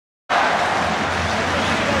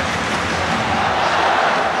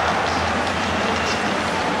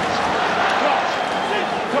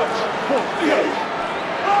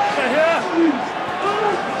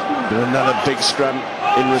Another big scrum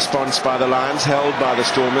in response by the Lions, held by the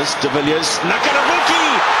Stormers. De Villiers,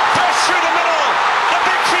 Naqelevuki, burst through the middle. The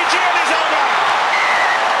big Fijian is over.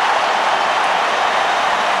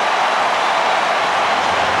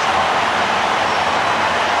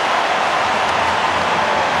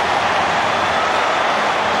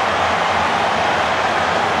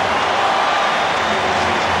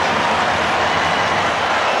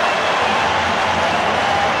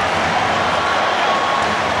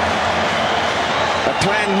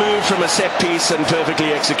 Planned move from a set piece and perfectly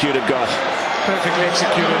executed, Goth. Perfectly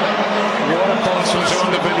executed. What a pass from John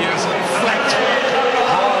de Villiers. Flat,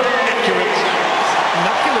 hard, accurate.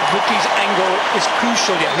 Naqelevuki's angle is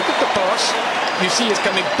crucial here. Look at the pass. You see he's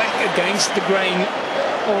coming back against the grain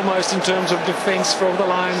almost in terms of defence for the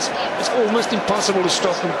Lions. It's almost impossible to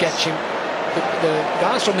stop and catch him. The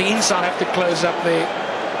guys from the inside have to close up there.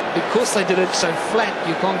 Because they did it so flat,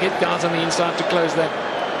 you can't get guys on the inside to close the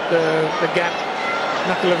gap.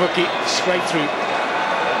 Naqelevuki straight through.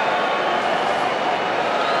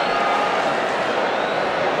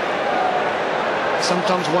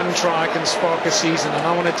 Sometimes one try can spark a season, and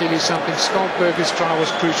I want to tell you something. Skalkberger's try was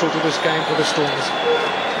crucial to this game for the Stormers.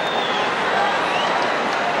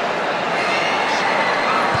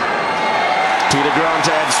 Peter Grant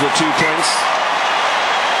adds the 2 points.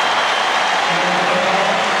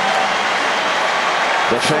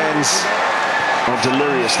 The fans are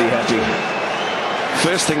deliriously happy.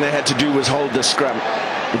 First thing they had to do was hold the scrum,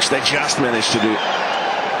 which they just managed to do.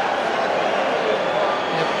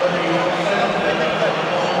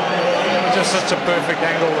 Just such a perfect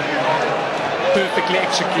angle, perfectly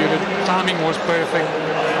executed. Timing was perfect.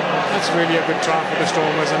 That's really a good try for the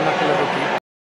Stormers and Naqelevuki.